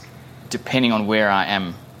 But depending on where I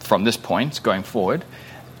am from this point going forward,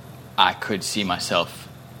 I could see myself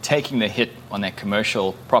taking the hit on that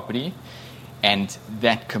commercial property, and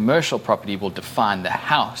that commercial property will define the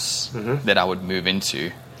house that I would move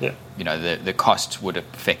into. Yeah. The costs would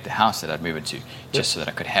affect the house that I'd move into, just so that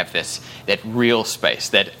I could have that real space,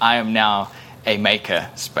 that I am now a maker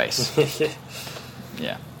space.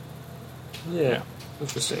 Yeah.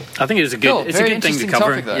 Interesting. I think it's a good thing to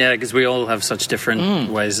cover. Topic, because we all have such different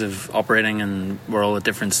ways of operating, and we're all at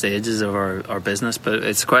different stages of our business. But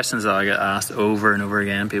it's questions that I get asked over and over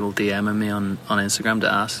again. People DMing me on Instagram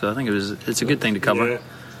to ask. So I think it's a good thing to cover.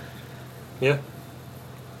 Yeah.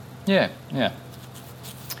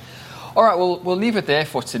 All right, we'll leave it there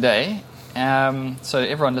for today. So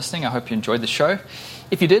everyone listening, I hope you enjoyed the show.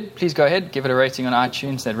 If you did, please go ahead, give it a rating on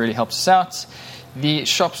iTunes. That really helps us out. The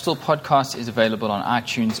Shop Stall podcast is available on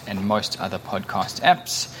iTunes and most other podcast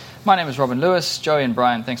apps. My name is Robin Lewis. Joey and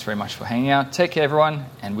Brian, thanks very much for hanging out. Take care, everyone,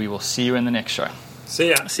 and we will see you in the next show. See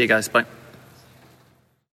ya. See you guys. Bye.